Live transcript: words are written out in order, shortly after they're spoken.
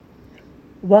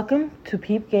Welcome to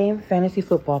Peep Game Fantasy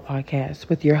Football Podcast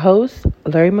with your host,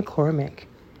 Larry McCormick.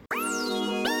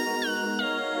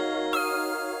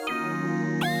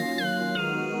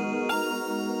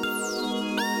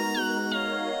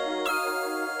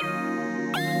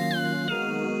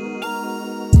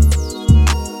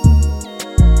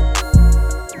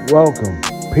 Welcome,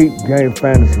 Peep Game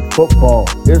Fantasy Football.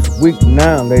 It's week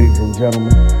 9, ladies and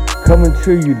gentlemen. Coming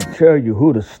to you to tell you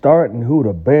who to start and who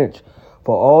to bench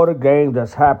for all the games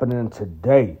that's happening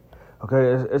today.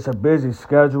 Okay, it's a busy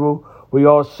schedule. We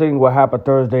all seen what happened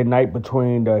Thursday night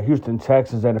between the Houston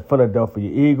Texans and the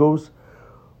Philadelphia Eagles.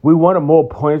 We wanted more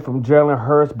points from Jalen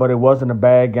Hurts, but it wasn't a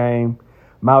bad game.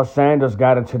 Miles Sanders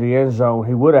got into the end zone.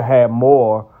 He would have had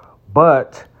more,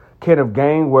 but Kenneth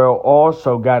Gainwell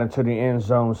also got into the end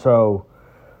zone, so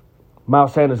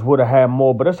Miles Sanders would have had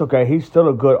more, but it's okay. He's still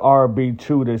a good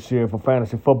RB2 this year for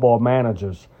fantasy football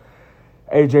managers.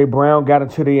 A.J. Brown got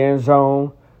into the end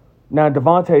zone. Now,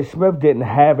 Devontae Smith didn't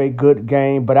have a good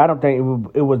game, but I don't think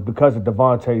it was because of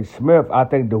Devontae Smith. I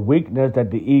think the weakness that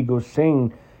the Eagles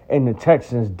seen in the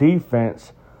Texans'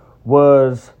 defense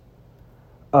was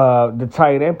the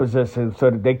tight end position, so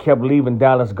that they kept leaving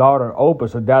Dallas Goedert open.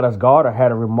 So Dallas Goedert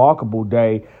had a remarkable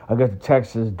day against the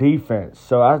Texans defense.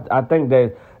 So I think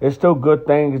that it's still good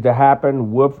things to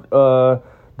happen with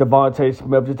Devontae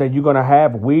Smith. Just that you're going to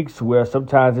have weeks where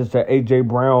sometimes it's an A.J.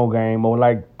 Brown game, or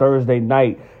like Thursday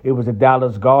night, it was a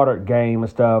Dallas Goedert game and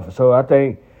stuff. So I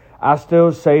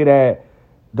still say that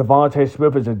Devontae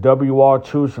Smith is a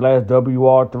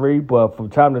WR2/WR3, but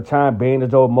from time to time, being as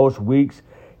though most weeks,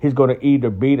 he's going to either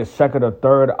be the second or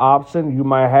third option. You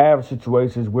might have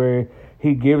situations where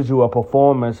he gives you a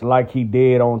performance like he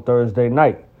did on Thursday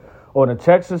night. On the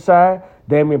Texas side,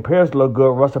 Dameon Pierce looked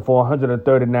good, rushing for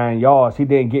 139 yards. He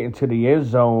didn't get into the end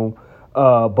zone,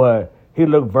 but he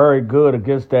looked very good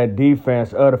against that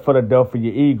defense of the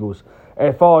Philadelphia Eagles.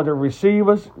 As far as the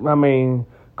receivers,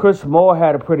 Chris Moore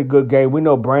had a pretty good game. We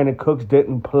know Brandon Cooks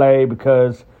didn't play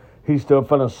because he's still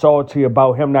feeling salty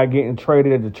about him not getting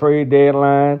traded at the trade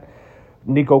deadline.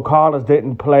 Nico Collins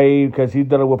didn't play because he's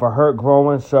dealing with a hurt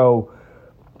groin. So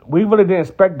we really didn't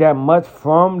expect that much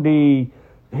from the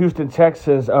Houston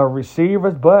Texans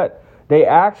receivers. But they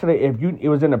actually, it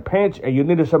was in a pinch and you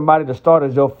needed somebody to start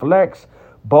as your flex,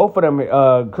 both of them,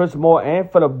 Chris Moore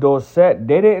and Philip Dorsett,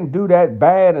 they didn't do that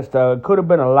bad and stuff. It could have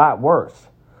been a lot worse.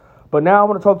 But now I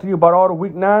want to talk to you about all the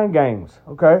Week 9 games,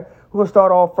 okay? We're going to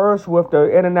start off first with the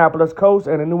Indianapolis Colts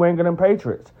and the New England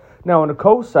Patriots. Now, on the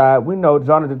Colts side, we know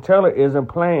Jonathan Taylor isn't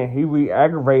playing. He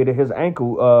re-aggravated his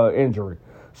ankle injury.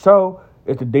 So,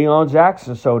 it's the Deion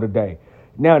Jackson show today.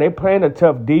 Now, they're playing a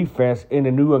tough defense in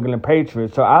the New England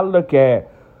Patriots. So, I look at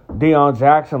Deion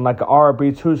Jackson like an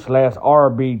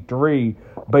RB2/RB3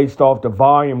 based off the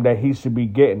volume that he should be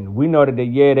getting. We know that,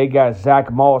 they got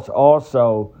Zach Moss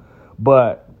also,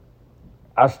 but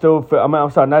I still feel,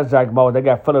 not Zach Moss. They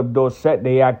got Philip Dorsett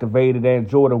they activated and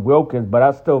Jordan Wilkins, but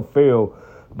I still feel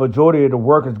majority of the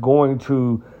work is going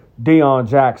to Deion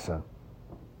Jackson.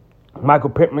 Michael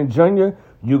Pittman Jr.,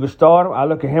 you can start him. I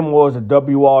look at him more as a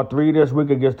WR3 this week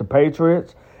against the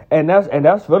Patriots, and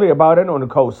that's really about it on the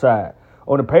Colts side.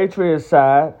 On the Patriots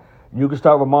side, you can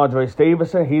start with Ramondre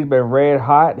Stevenson. He's been red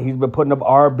hot. He's been putting up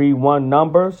RB1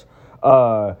 numbers.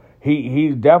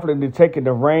 He's definitely taking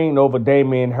the reign over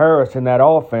Damian Harris in that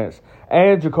offense.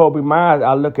 And Jacoby Myers,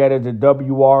 I look at it as a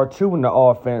WR2 in the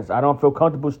offense. I don't feel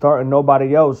comfortable starting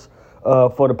nobody else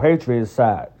for the Patriots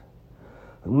side.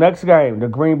 Next game, the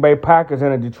Green Bay Packers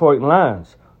and the Detroit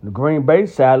Lions. The Green Bay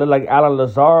side, look like Alan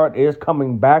Lazard is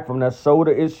coming back from that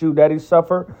shoulder issue that he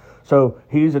suffered. So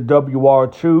he's a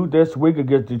WR2 this week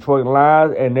against Detroit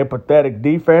Lions and their pathetic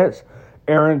defense.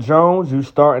 Aaron Jones, you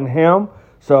starting him.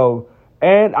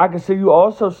 And I can see you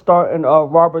also starting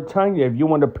Robert Tonyan. If you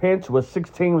want to pinch with 6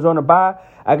 teams on the bye,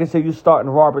 I can see you starting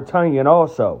Robert Tonyan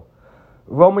also.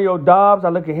 Romeo Doubs, I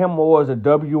look at him more as a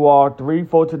WR3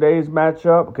 for today's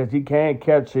matchup because he can't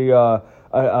catch a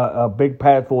big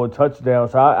pass for a touchdown.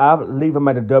 So I'll leave him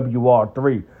at a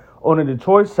WR3. On the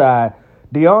Detroit side,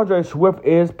 DeAndre Swift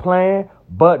is playing,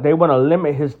 but they want to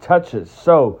limit his touches.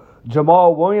 So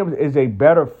Jamal Williams is a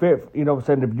better fit,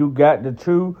 if you got the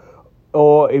two,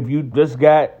 or if you just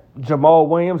got Jamal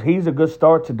Williams, he's a good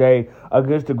start today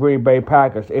against the Green Bay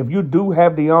Packers. If you do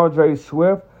have DeAndre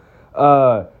Swift,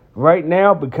 right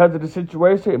now, because of the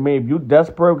situation, if you're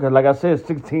desperate, because like I said,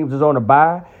 6 teams is on the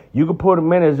bye, you can put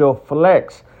him in as your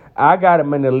flex. I got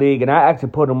him in the league, and I actually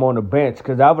put him on the bench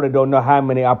because I really don't know how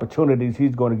many opportunities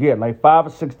he's going to get. Like 5 or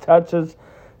 6 touches,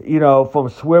 from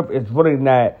Swift is really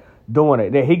not doing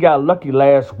it. He got lucky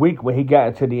last week when he got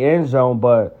into the end zone,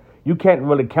 but you can't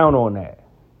really count on that.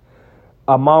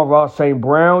 Amon-Ra St.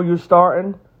 Brown, you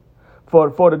starting for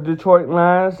the Detroit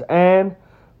Lions. And,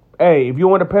 hey, if you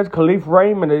want to pitch Khalif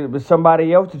Raymond, it's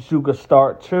somebody else that you could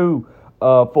start, too,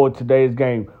 for today's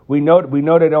game. We know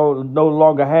they don't no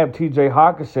longer have T.J.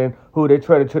 Hawkinson, who they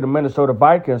traded to the Minnesota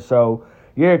Vikings. So,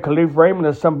 yeah, Khalif Raymond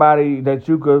is somebody that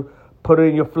you could put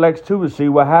in your flex, too, to see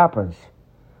what happens.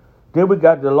 Then we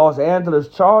got the Los Angeles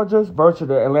Chargers versus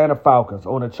the Atlanta Falcons.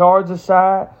 On the Chargers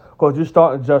side, of course, you're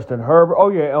starting Justin Herbert. Oh,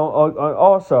 yeah,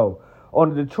 also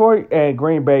on the Detroit and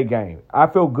Green Bay game, I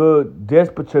feel good this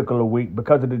particular week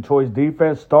because of Detroit's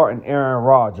defense starting Aaron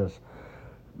Rodgers.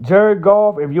 Jared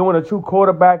Goff, if you're in a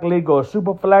 2-quarterback league or a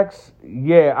super flex,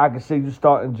 yeah, I can see you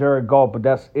starting Jared Goff, but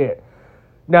that's it.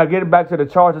 Now, getting back to the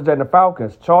Chargers and the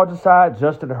Falcons. Chargers side,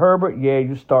 Justin Herbert, yeah,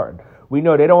 you starting. We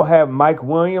know they don't have Mike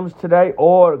Williams today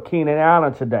or Keenan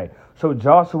Allen today. So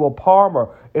Joshua Palmer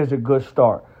is a good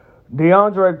start.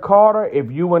 DeAndre Carter, if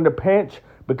you in the pinch,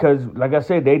 because, like I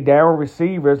said, they down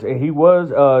receivers, and he was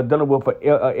dealing with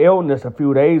an illness a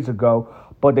few days ago,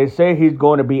 but they say he's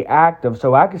going to be active.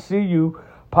 So I can see you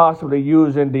possibly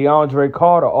using DeAndre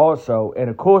Carter also. And,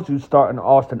 of course, you starting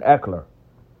Austin Eckler.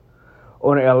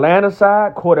 On the Atlanta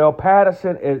side, Cordell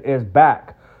Patterson is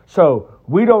back. So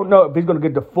we don't know if he's going to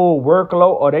get the full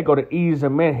workload or they're going to ease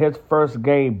him in his first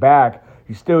game back.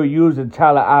 He's still using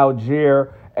Tyler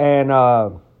Algier and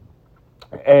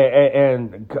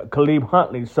Khalib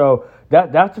Huntley. So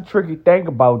that's the tricky thing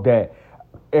about that.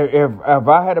 If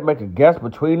I had to make a guess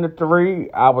between the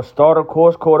three, I would start, of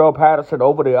course, Cordell Patterson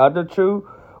over the other two.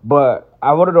 But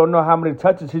I really don't know how many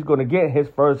touches he's going to get in his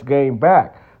first game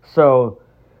back. So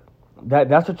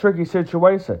that's a tricky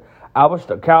situation.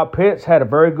 Kyle Pitts had a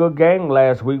very good game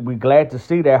last week. We're glad to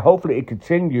see that. Hopefully it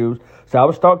continues. So I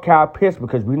would start Kyle Pitts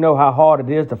because we know how hard it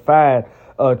is to find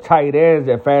tight ends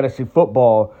in fantasy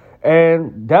football.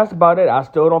 And that's about it. I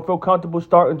still don't feel comfortable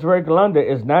starting Drake London.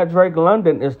 It's not Drake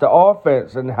London. It's the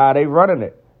offense and how they running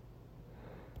it.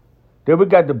 Then we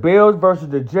got the Bills versus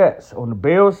the Jets. On the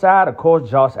Bills side, of course,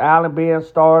 Josh Allen being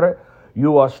started.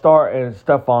 You are starting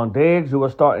Stephon Diggs. You are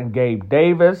starting Gabe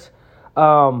Davis.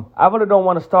 I really don't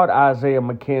want to start Isaiah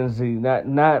McKenzie.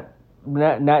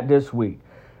 Not this week.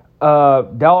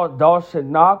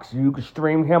 Dawson Knox, you can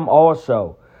stream him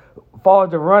also. As far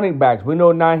as the running backs, we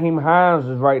know Nyheim Hines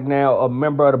is right now a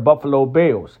member of the Buffalo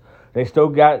Bills. They still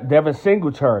got Devin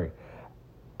Singletary.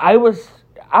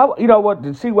 You know what,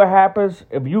 to see what happens,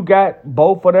 if you got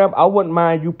both of them, I wouldn't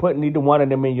mind you putting either one of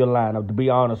them in your lineup, to be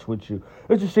honest with you.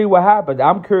 Let's just see what happens.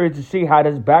 I'm curious to see how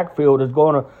this backfield is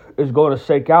going to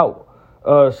shake out.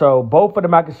 So both of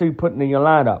them I can see putting in your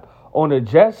lineup. On the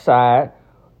Jets side,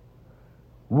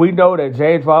 we know that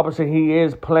James Robinson, he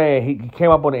is playing. He came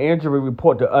up on the injury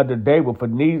report the other day with a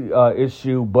knee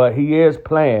issue, but he is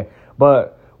playing.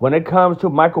 But when it comes to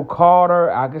Michael Carter,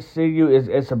 I can see you.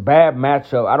 It's a bad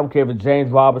matchup. I don't care if it's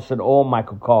James Robinson or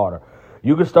Michael Carter.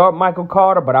 You can start Michael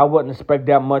Carter, but I wouldn't expect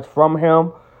that much from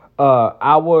him.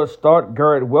 I would start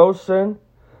Garrett Wilson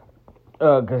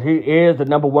because he is the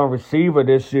number one receiver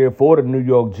this year for the New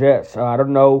York Jets. I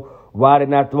don't know why they're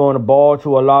not throwing the ball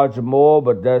to Elijah Moore,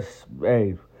 but that's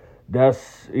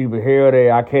either here or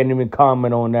there. I can't even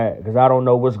comment on that because I don't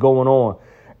know what's going on.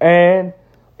 And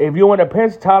if you want to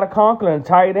pinch Tyler Conklin,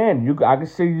 tight end, I can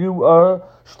see you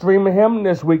streaming him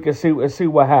this week and see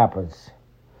what happens.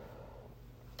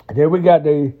 Then we got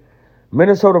the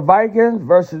Minnesota Vikings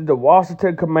versus the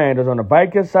Washington Commanders. On the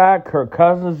Vikings side, Kirk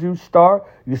Cousins, you start.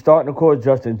 You're starting, of course,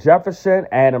 Justin Jefferson,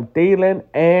 Adam Thielen,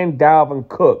 and Dalvin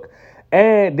Cook.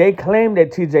 And they claim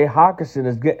that T.J. Hawkinson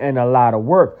is getting a lot of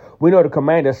work. We know the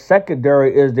Commanders'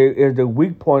 secondary is the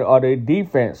weak point of their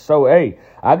defense. So, hey,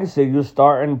 I can see you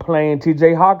starting playing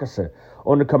T.J. Hawkinson.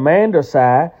 On the Commander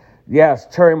side, yes,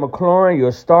 Terry McLaurin,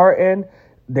 you're starting.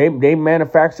 They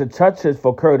manufacture touches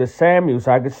for Curtis Samuel,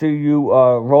 so I can see you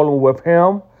rolling with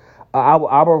him. I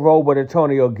will roll with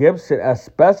Antonio Gibson,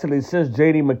 especially since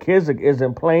J.D. McKissick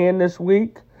isn't playing this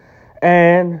week.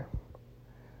 And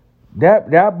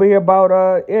that'll be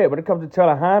about it. When it comes to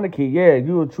Taylor Heineke, yeah,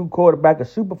 you a 2-quarterback of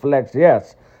Superflex,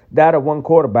 yes. That a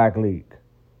 1-quarterback league.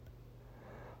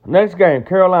 Next game,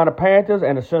 Carolina Panthers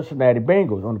and the Cincinnati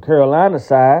Bengals. On the Carolina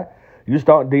side, you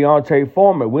start Deontay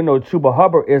Foreman. We know Chuba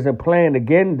Hubbard isn't playing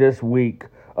again this week,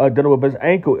 dealing with his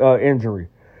ankle injury.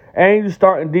 And you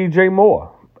starting DJ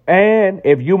Moore. And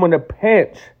if you in the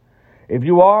pinch, if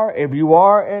you are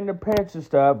in the pinch and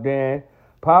stuff, then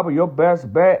probably your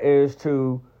best bet is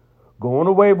to go on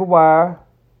the waiver wire,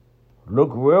 look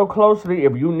real closely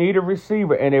if you need a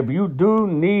receiver. And if you do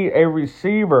need a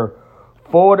receiver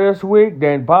for this week,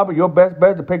 then probably your best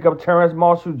bet is to pick up Terrence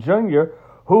Marshall Jr.,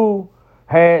 who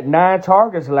had 9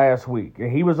 targets last week,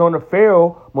 and he was on the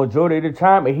field majority of the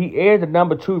time, and he is the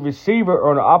number 2 receiver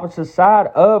on the opposite side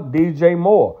of DJ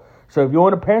Moore. So if you're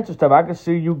on the Panthers stuff, I can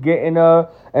see you getting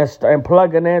and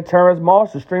plugging in Terrence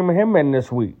Moss and streaming him in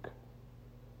this week.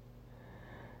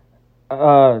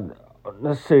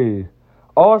 Let's see.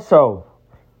 Also,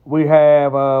 we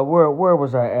have where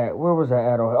was I at? Where was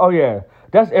I at? Oh yeah,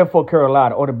 that's it for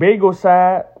Carolina. On the Bengals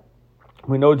side,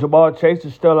 we know Jamar Chase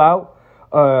is still out.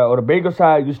 On the Bengals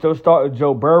side, you still start with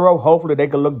Joe Burrow. Hopefully, they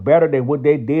can look better than what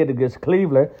they did against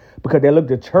Cleveland because they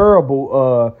looked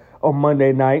terrible on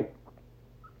Monday night.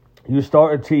 You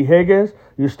start with T. Higgins.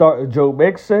 You start with Joe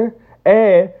Mixon.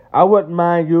 And I wouldn't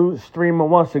mind you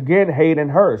streaming once again Hayden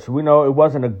Hurst. We know it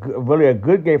wasn't really a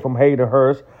good game from Hayden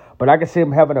Hurst, but I can see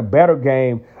him having a better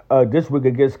game this week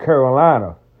against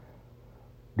Carolina.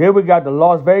 Then we got the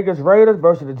Las Vegas Raiders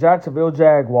versus the Jacksonville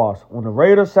Jaguars. On the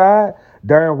Raiders side,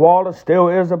 Darren Waller still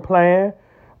isn't playing.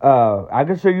 I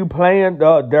can see you playing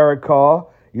Derek Carr.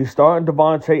 You starting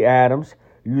Devontae Adams.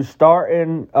 You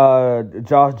starting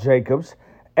Josh Jacobs.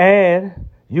 And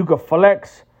you can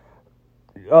flex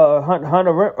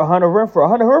Hunter Renfrow.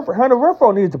 Hunter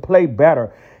Renfrow needs to play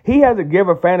better. He hasn't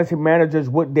given fantasy managers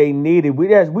what they needed. We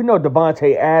know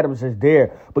Devontae Adams is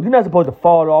there, but you're not supposed to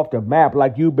fall off the map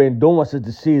like you've been doing since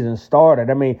the season started.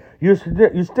 I mean, you're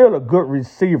still a good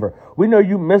receiver. We know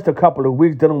you missed a couple of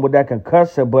weeks dealing with that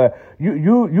concussion, but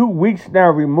you weeks now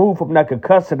removed from that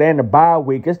concussion and the bye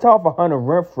week. It's time for Hunter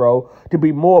Renfrow to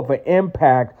be more of an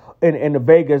impact in the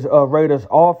Vegas Raiders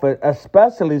offense,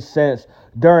 especially since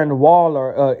Darren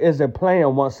Waller isn't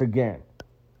playing once again.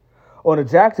 On the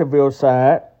Jacksonville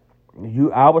side,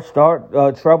 I would start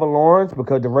Trevor Lawrence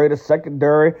because the Raiders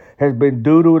secondary has been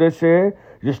doo-doo this year.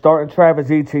 You're starting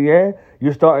Travis Etienne.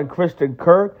 You're starting Christian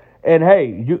Kirk. And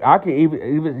hey, I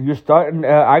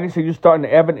can see you starting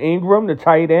Evan Ingram, the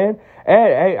tight end.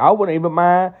 And hey, I wouldn't even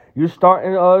mind you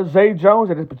starting Zay Jones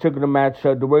in this particular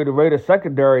matchup, the way the Raiders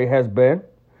secondary has been.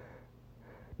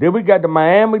 Then we got the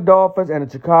Miami Dolphins and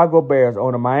the Chicago Bears.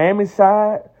 On the Miami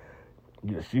side,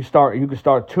 you can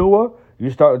start Tua. You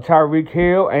start Tyreek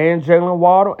Hill and Jalen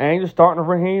Waddle, and you're starting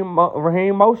Raheem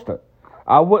Mostert.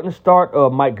 I wouldn't start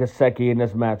Mike Gesicki in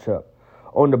this matchup.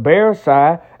 On the Bears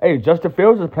side, hey, Justin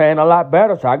Fields is playing a lot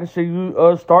better, so I can see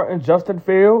you starting Justin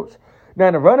Fields. Now,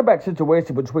 in the running back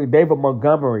situation between David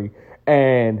Montgomery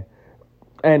and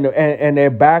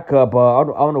their backup, I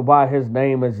don't know why his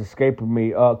name is escaping me.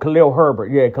 Khalil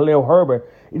Herbert. Yeah, Khalil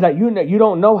Herbert. Like you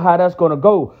don't know how that's going to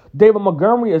go. David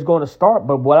Montgomery is going to start,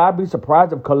 but would I be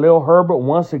surprised if Khalil Herbert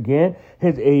once again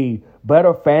has a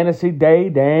better fantasy day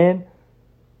than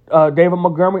David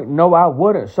Montgomery? No, I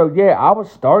wouldn't. So yeah, I would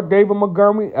start David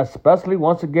Montgomery, especially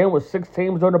once again with 6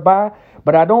 teams on the bye.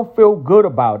 But I don't feel good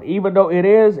about it, even though it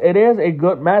is a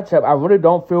good matchup. I really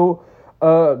don't feel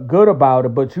good about it,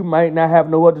 but you might not have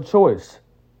no other choice.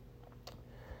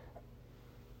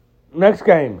 Next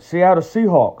game, Seattle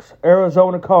Seahawks,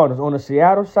 Arizona Cardinals. On the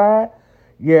Seattle side,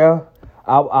 yeah,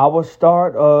 I would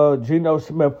start Geno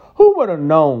Smith. Who would have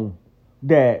known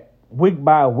that week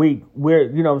by week,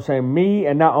 me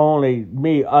and not only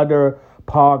me, other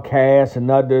podcasts and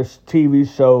other TV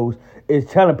shows is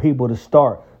telling people to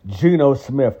start Geno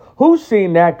Smith. Who's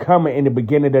seen that coming in the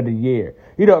beginning of the year?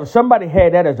 If somebody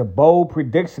had that as a bold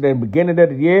prediction in the beginning of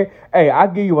the year, hey, I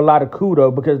give you a lot of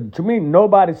kudos because to me,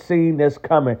 nobody's seen this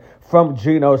coming from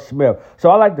Geno Smith. So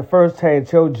I like to firsthand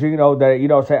tell Geno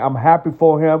that, I'm happy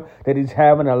for him that he's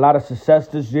having a lot of success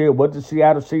this year with the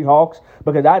Seattle Seahawks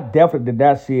because I definitely did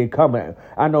not see it coming.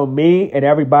 I know me and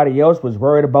everybody else was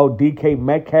worried about DK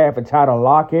Metcalf and Tyler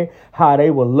Lockett, how they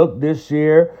will look this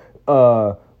year.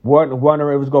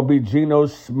 Wondering if it was going to be Geno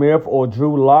Smith or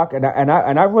Drew Lock. And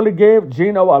I really gave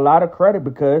Geno a lot of credit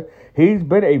because he's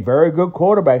been a very good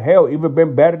quarterback. Hell, even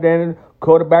been better than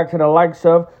quarterbacks in the likes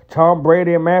of Tom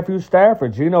Brady and Matthew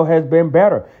Stafford. Geno has been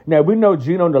better. Now, we know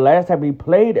Geno, the last time he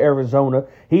played Arizona,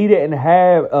 he didn't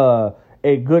have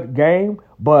a good game,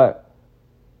 but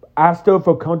I still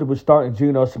feel comfortable starting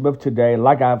Geno Smith today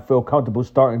like I feel comfortable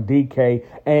starting DK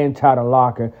and Tyler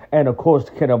Lockett and, of course,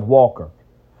 Kenneth Walker.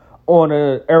 On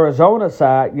the Arizona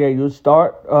side, yeah, you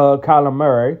start Kyler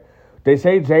Murray. They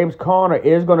say James Conner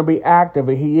is going to be active,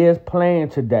 and he is playing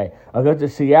today. Against the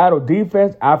Seattle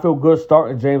defense, I feel good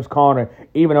starting James Conner,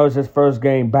 even though it's his first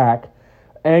game back.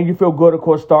 And you feel good, of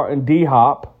course, starting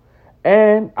D-Hop.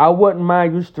 And I wouldn't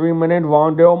mind you streaming in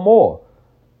Rondale Moore.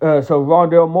 So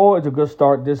Rondale Moore is a good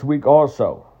start this week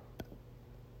also.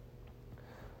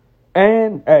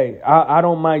 And, hey, I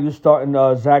don't mind you starting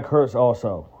Zach Ertz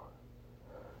also.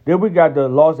 Then we got the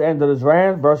Los Angeles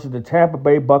Rams versus the Tampa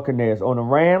Bay Buccaneers. On the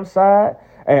Rams side,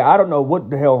 Hey, I don't know what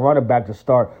the hell running back to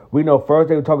start. We know first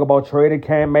they were talking about trading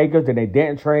Cam Akers, then they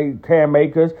didn't trade Cam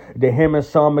Akers. Then him and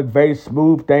Sean McVay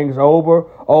smooth things over.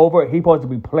 He supposed to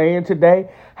be playing today.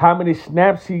 How many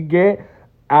snaps he get?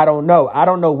 I don't know. I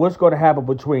don't know what's going to happen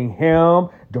between him,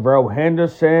 Darrell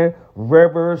Henderson,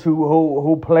 Rivers,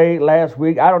 who played last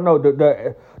week. I don't know.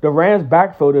 The Rams'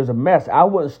 backfield is a mess. I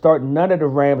wouldn't start none of the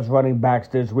Rams running backs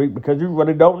this week because you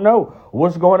really don't know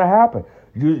what's going to happen.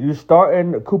 You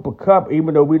starting Cooper Kupp,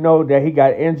 even though we know that he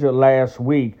got injured last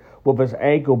week with his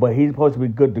ankle, but he's supposed to be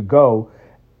good to go.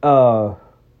 I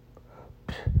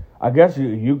guess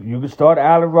you can start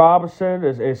Allen Robinson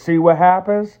and see what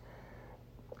happens.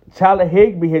 Tyler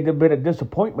Higbee had been a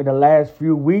disappointment the last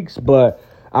few weeks, but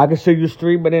I can see you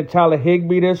streaming in Tyler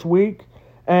Higbee this week,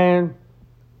 and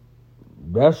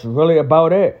that's really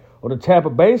about it. On the Tampa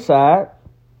Bay side,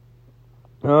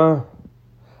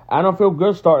 I don't feel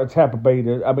good starting Tampa Bay.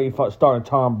 Starting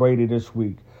Tom Brady this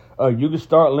week. You can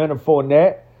start Leonard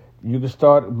Fournette. You can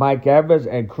start Mike Evans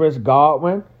and Chris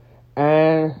Godwin,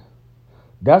 and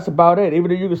that's about it. Even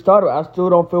though you can start it, I still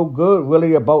don't feel good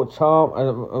really about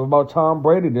Tom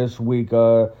Brady this week.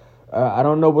 I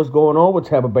don't know what's going on with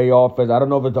Tampa Bay offense. I don't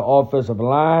know if it's the offensive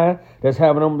line that's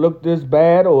having him look this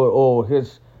bad, or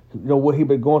his, what he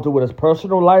been going through with his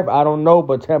personal life. I don't know,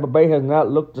 but Tampa Bay has not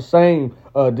looked the same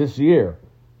this year.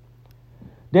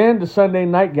 Then the Sunday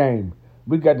night game,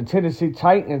 we got the Tennessee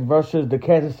Titans versus the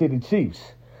Kansas City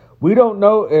Chiefs. We don't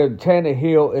know if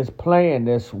Tannehill is playing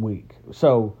this week,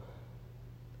 so.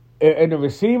 In the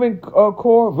receiving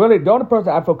core, really, the only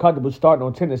person I feel comfortable starting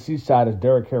on Tennessee's side is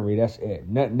Derrick Henry. That's it.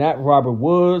 Not Robert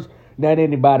Woods, not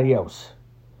anybody else.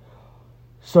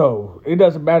 So, it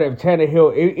doesn't matter if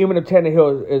Tannehill, even if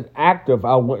Tannehill is active,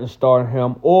 I wouldn't start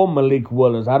him, or Malik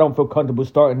Willis. I don't feel comfortable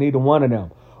starting neither one of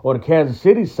them. On the Kansas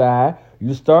City side,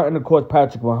 you starting, of course,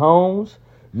 Patrick Mahomes.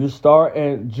 You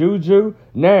starting Juju.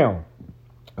 Now,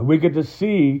 we get to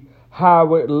see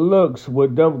how it looks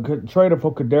with them trading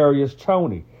for Kadarius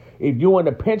Toney. If you're in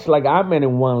a pinch like I'm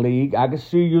in one league, I can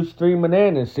see you streaming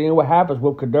in and seeing what happens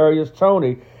with Kadarius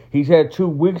Toney. He's had 2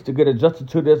 weeks to get adjusted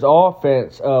to this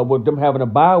offense with them having a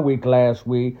bye week last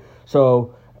week.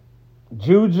 So,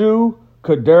 Juju,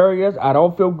 Kadarius, I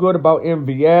don't feel good about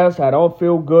MVS. I don't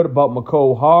feel good about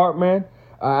McCole Hardman.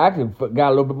 I actually got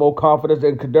a little bit more confidence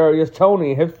in Kadarius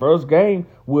Toney in his first game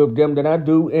with them than I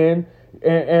do in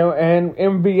and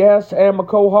MVS and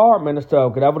McCole Hardman and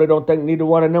stuff, because I really don't think neither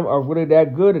one of them are really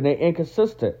that good, and they're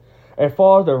inconsistent. As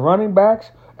far as the running backs,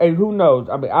 hey, who knows?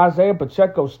 Isaiah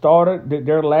Pacheco started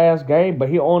their last game, but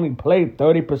he only played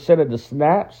 30% of the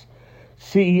snaps.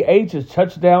 CEH is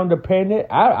touchdown dependent.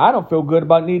 I don't feel good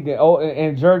about neither.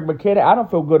 And Jerick McKinnon, I don't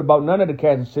feel good about none of the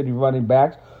Kansas City running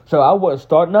backs, so I wouldn't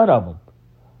start none of them.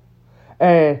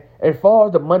 And as far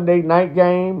as the Monday night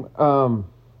game,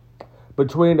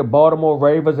 between the Baltimore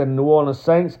Ravens and New Orleans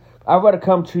Saints, I'd rather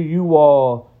come to you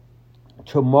all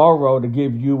tomorrow to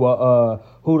give you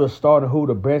who to start and who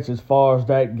to bench as far as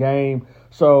that game.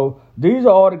 So these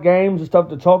are all the games and stuff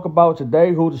to talk about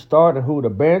today, who to start and who to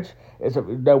bench. It's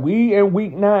that we in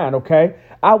week 9, okay?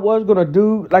 I was going to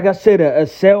do, like I said, a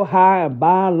sell high and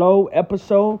buy low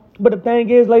episode. But the thing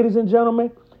is, ladies and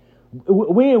gentlemen,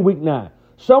 we in week 9.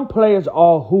 Some players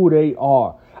are who they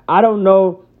are. I don't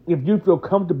know if you feel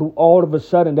comfortable all of a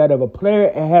sudden that if a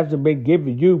player hasn't been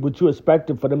giving you what you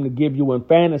expected for them to give you in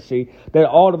fantasy, that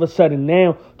all of a sudden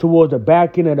now, towards the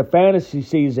back end of the fantasy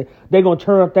season, they're going to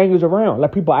turn things around.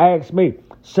 Like people ask me,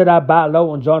 should I buy low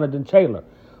on Jonathan Taylor?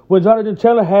 When Jonathan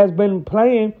Taylor has been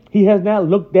playing, he has not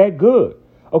looked that good,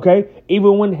 okay?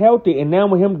 Even when healthy. And now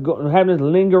with him having this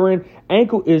lingering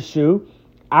ankle issue,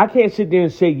 I can't sit there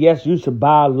and say, yes, you should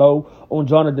buy low on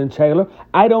Jonathan Taylor.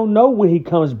 I don't know when he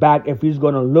comes back if he's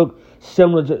going to look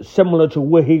similar to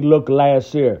what he looked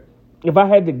last year. If I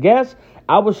had to guess,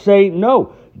 I would say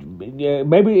no.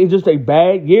 Maybe it's just a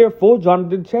bad year for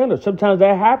Jonathan Taylor. Sometimes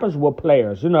that happens with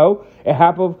players, It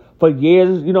happened for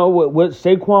years, with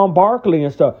Saquon Barkley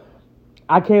and stuff.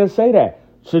 I can't say that.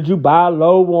 Should you buy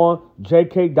low on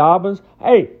J.K. Dobbins?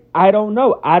 Hey, I don't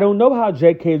know. I don't know how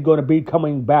J.K. is going to be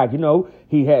coming back.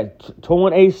 He had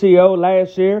torn ACL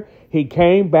last year. He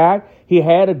came back. He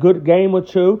had a good game or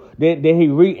two. Then he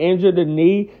re-injured the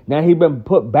knee. Now he's been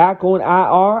put back on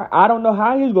IR. I don't know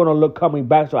how he's going to look coming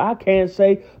back. So I can't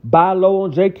say buy low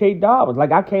on J.K. Dobbins.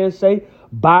 Like I can't say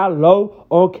buy low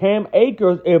on Cam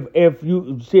Akers if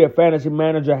you see a fantasy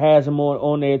manager has him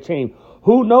on their team.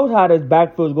 Who knows how this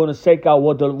backfield is going to shake out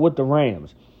with the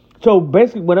Rams. So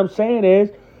basically what I'm saying is,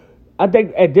 I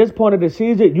think at this point of the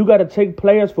season, you got to take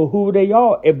players for who they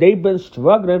are. If they've been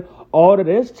struggling all of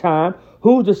this time,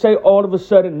 Who's to say all of a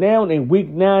sudden now in week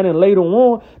 9 and later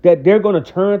on that they're going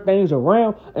to turn things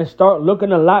around and start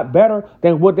looking a lot better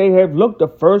than what they have looked the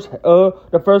first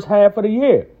half of the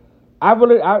year?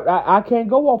 I can't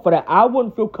go off of that. I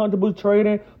wouldn't feel comfortable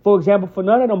trading, for example, for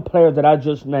none of them players that I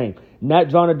just named. Not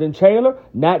Jonathan Taylor,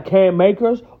 not Cam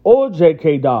Akers, or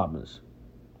J.K. Dobbins.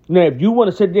 Now, if you want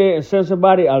to sit there and send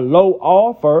somebody a low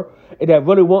offer that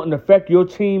really won't affect your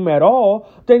team at all,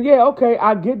 then yeah, okay,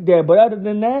 I get that. But other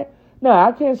than that, no,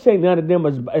 I can't say none of them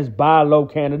as buy low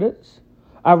candidates.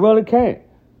 I really can't.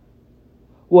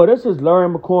 Well, this is Larry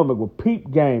McCormick with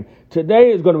Peep Game.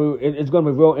 Today is gonna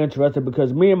be real interesting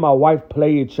because me and my wife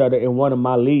play each other in one of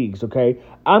my leagues. Okay,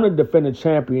 I'm the defending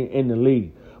champion in the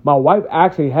league. My wife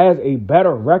actually has a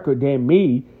better record than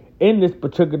me in this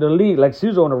particular league. Like,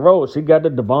 she's on the road. She got the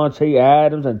Devontae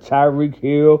Adams and Tyreek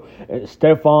Hill and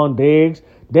Stephon Diggs.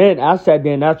 Then I sat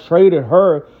there and I traded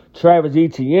her Travis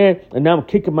Etienne, and now I'm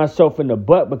kicking myself in the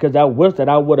butt because I wish that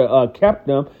I would have kept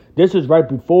them. This is right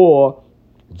before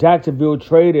Jacksonville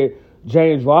traded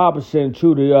James Robinson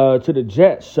to the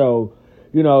Jets. So,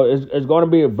 you know, it's going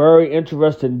to be a very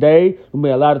interesting day. There'll be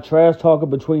a lot of trash talking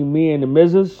between me and the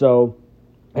missus. So,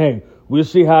 hey, we'll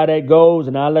see how that goes,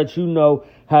 and I'll let you know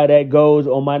how that goes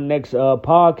on my next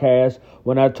podcast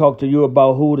when I talk to you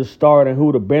about who to start and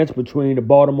who to bench between the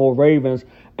Baltimore Ravens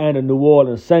and the New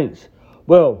Orleans Saints.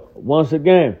 Well, once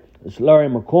again, it's Larry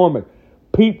McCormick,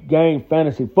 Peep Game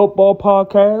Fantasy Football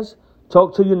Podcast.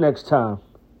 Talk to you next time.